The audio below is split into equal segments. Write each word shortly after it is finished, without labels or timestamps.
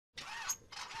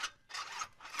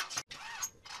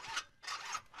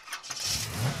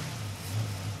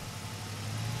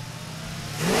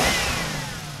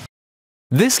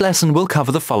This lesson will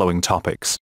cover the following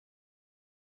topics: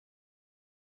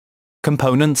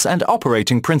 components and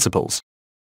operating principles.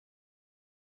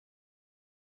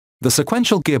 The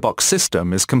sequential gearbox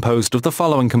system is composed of the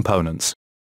following components: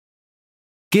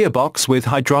 gearbox with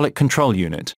hydraulic control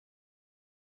unit,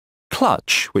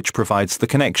 clutch, which provides the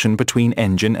connection between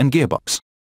engine and gearbox,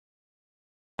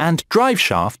 and drive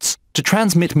shafts to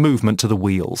transmit movement to the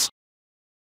wheels.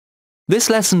 This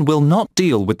lesson will not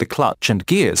deal with the clutch and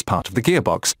gears part of the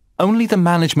gearbox. Only the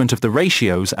management of the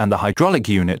ratios and the hydraulic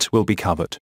unit will be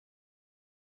covered.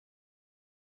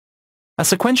 A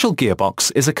sequential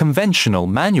gearbox is a conventional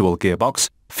manual gearbox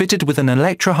fitted with an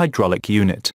electro-hydraulic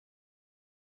unit.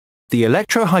 The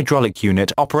electro-hydraulic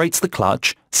unit operates the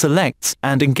clutch, selects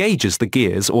and engages the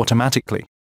gears automatically.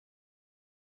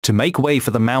 To make way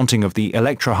for the mounting of the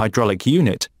electro-hydraulic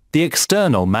unit, the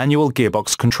external manual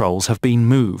gearbox controls have been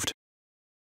moved.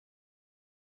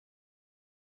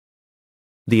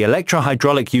 The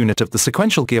electro-hydraulic unit of the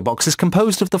sequential gearbox is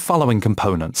composed of the following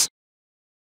components: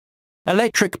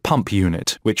 electric pump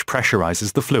unit, which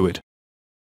pressurizes the fluid;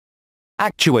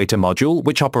 actuator module,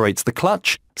 which operates the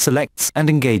clutch, selects and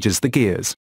engages the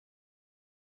gears;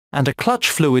 and a clutch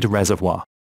fluid reservoir.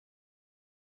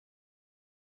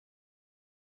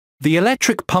 The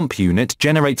electric pump unit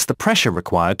generates the pressure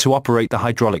required to operate the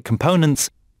hydraulic components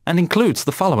and includes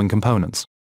the following components: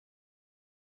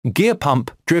 gear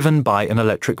pump driven by an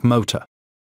electric motor,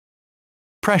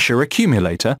 pressure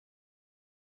accumulator,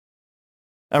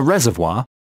 a reservoir,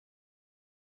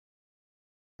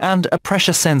 and a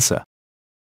pressure sensor.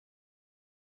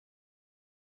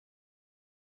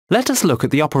 Let us look at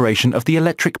the operation of the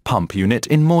electric pump unit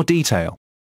in more detail.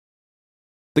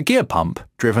 The gear pump,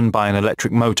 driven by an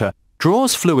electric motor,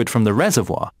 draws fluid from the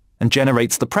reservoir and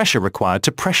generates the pressure required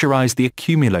to pressurize the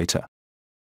accumulator.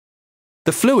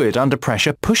 The fluid under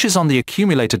pressure pushes on the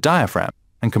accumulator diaphragm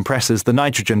and compresses the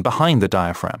nitrogen behind the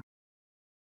diaphragm.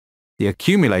 The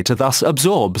accumulator thus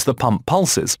absorbs the pump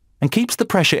pulses and keeps the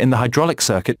pressure in the hydraulic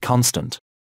circuit constant.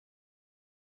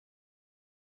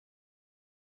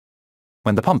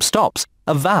 When the pump stops,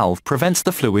 a valve prevents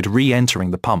the fluid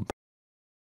re-entering the pump.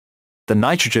 The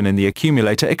nitrogen in the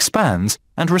accumulator expands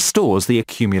and restores the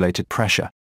accumulated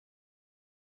pressure.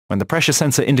 When the pressure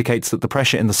sensor indicates that the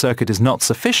pressure in the circuit is not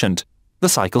sufficient, the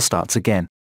cycle starts again.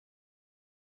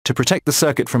 To protect the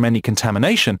circuit from any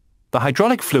contamination, the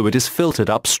hydraulic fluid is filtered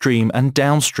upstream and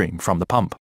downstream from the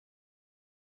pump.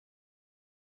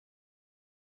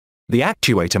 The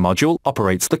actuator module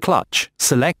operates the clutch,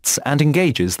 selects and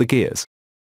engages the gears.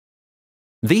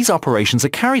 These operations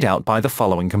are carried out by the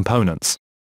following components: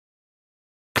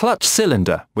 clutch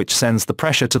cylinder, which sends the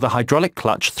pressure to the hydraulic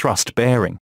clutch thrust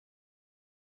bearing,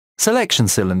 selection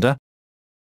cylinder,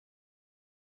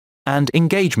 and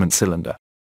engagement cylinder.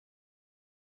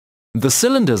 The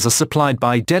cylinders are supplied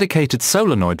by dedicated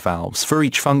solenoid valves for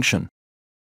each function.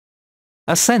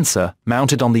 A sensor,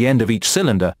 mounted on the end of each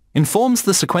cylinder, informs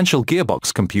the sequential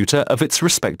gearbox computer of its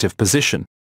respective position.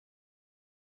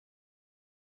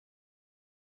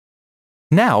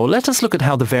 Now let us look at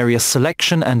how the various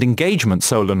selection and engagement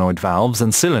solenoid valves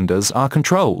and cylinders are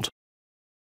controlled.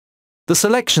 The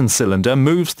selection cylinder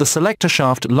moves the selector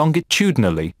shaft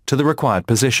longitudinally to the required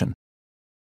position.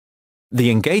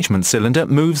 The engagement cylinder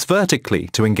moves vertically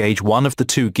to engage one of the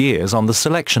two gears on the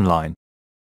selection line.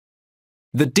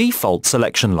 The default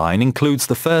selection line includes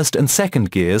the first and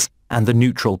second gears and the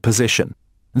neutral position.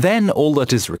 Then all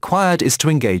that is required is to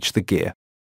engage the gear.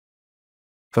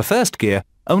 For first gear,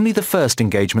 only the first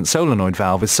engagement solenoid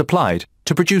valve is supplied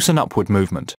to produce an upward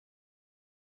movement.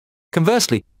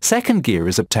 Conversely, second gear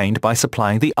is obtained by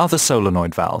supplying the other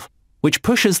solenoid valve, which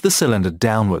pushes the cylinder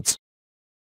downwards.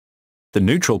 The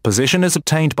neutral position is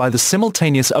obtained by the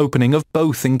simultaneous opening of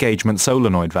both engagement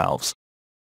solenoid valves.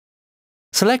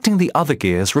 Selecting the other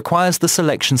gears requires the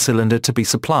selection cylinder to be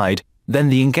supplied, then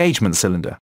the engagement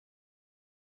cylinder.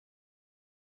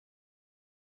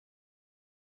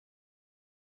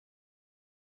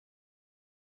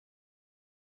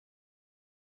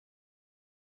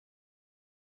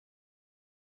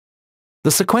 The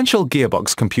sequential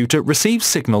gearbox computer receives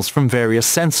signals from various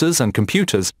sensors and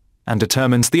computers and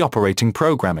determines the operating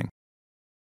programming.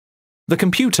 The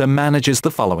computer manages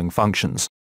the following functions: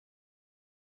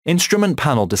 instrument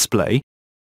panel display,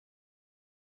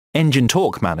 engine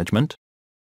torque management,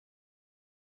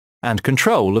 and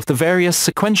control of the various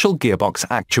sequential gearbox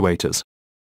actuators.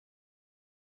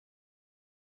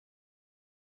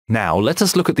 Now let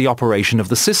us look at the operation of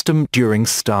the system during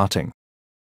starting.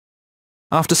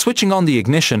 After switching on the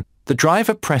ignition, the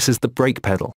driver presses the brake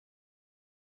pedal.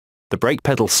 The brake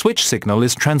pedal switch signal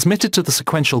is transmitted to the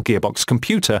sequential gearbox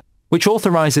computer, which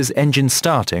authorizes engine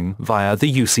starting via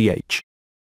the UCH.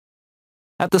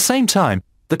 At the same time,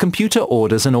 the computer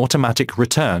orders an automatic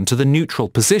return to the neutral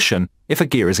position if a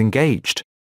gear is engaged.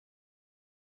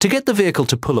 To get the vehicle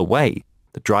to pull away,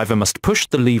 the driver must push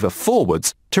the lever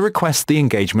forwards to request the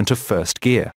engagement of first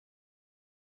gear.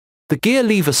 The gear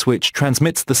lever switch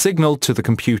transmits the signal to the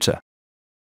computer.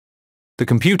 The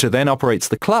computer then operates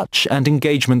the clutch and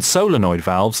engagement solenoid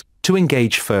valves to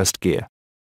engage first gear.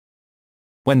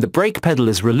 When the brake pedal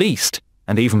is released,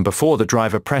 and even before the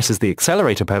driver presses the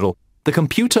accelerator pedal, the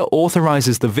computer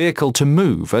authorizes the vehicle to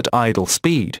move at idle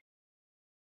speed.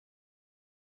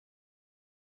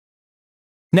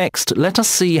 Next, let us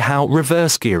see how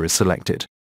reverse gear is selected.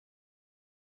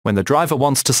 When the driver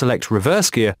wants to select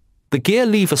reverse gear, the gear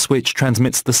lever switch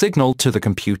transmits the signal to the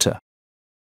computer.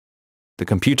 The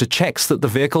computer checks that the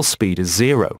vehicle's speed is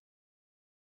 0.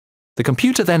 The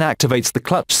computer then activates the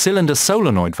clutch cylinder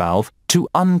solenoid valve to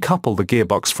uncouple the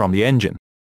gearbox from the engine.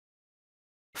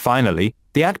 Finally,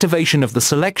 the activation of the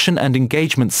selection and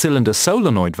engagement cylinder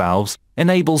solenoid valves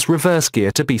enables reverse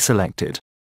gear to be selected.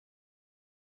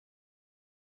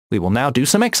 We will now do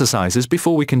some exercises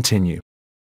before we continue.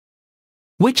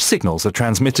 Which signals are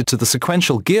transmitted to the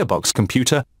sequential gearbox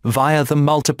computer via the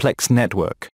multiplex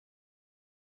network?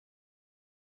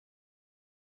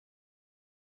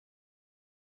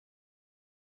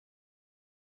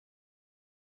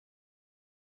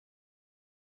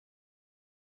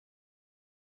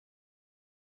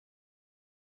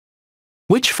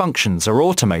 Which functions are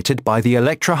automated by the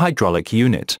electrohydraulic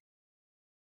unit?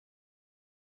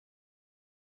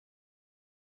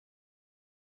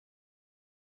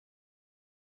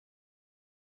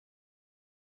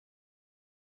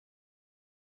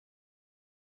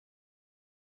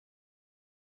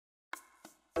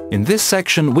 In this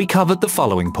section, we covered the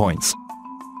following points.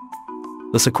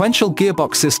 The sequential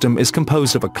gearbox system is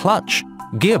composed of a clutch,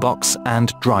 gearbox,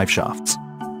 and drive shafts.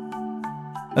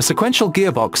 A sequential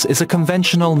gearbox is a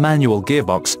conventional manual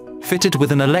gearbox fitted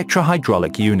with an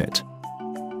electrohydraulic unit.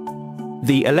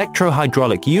 The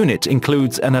electrohydraulic unit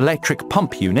includes an electric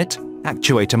pump unit,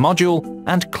 actuator module,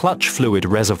 and clutch fluid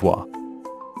reservoir.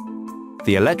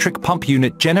 The electric pump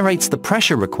unit generates the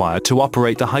pressure required to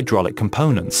operate the hydraulic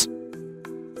components.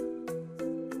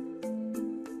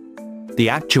 The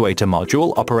actuator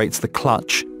module operates the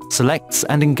clutch, selects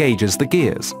and engages the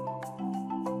gears.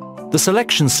 The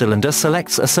selection cylinder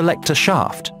selects a selector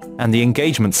shaft, and the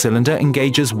engagement cylinder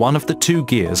engages one of the 2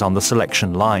 gears on the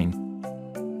selection line.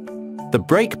 The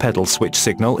brake pedal switch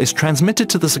signal is transmitted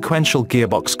to the sequential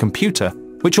gearbox computer,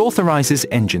 which authorizes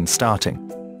engine starting.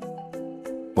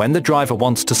 When the driver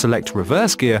wants to select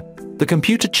reverse gear, the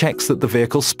computer checks that the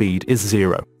vehicle's speed is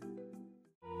 0.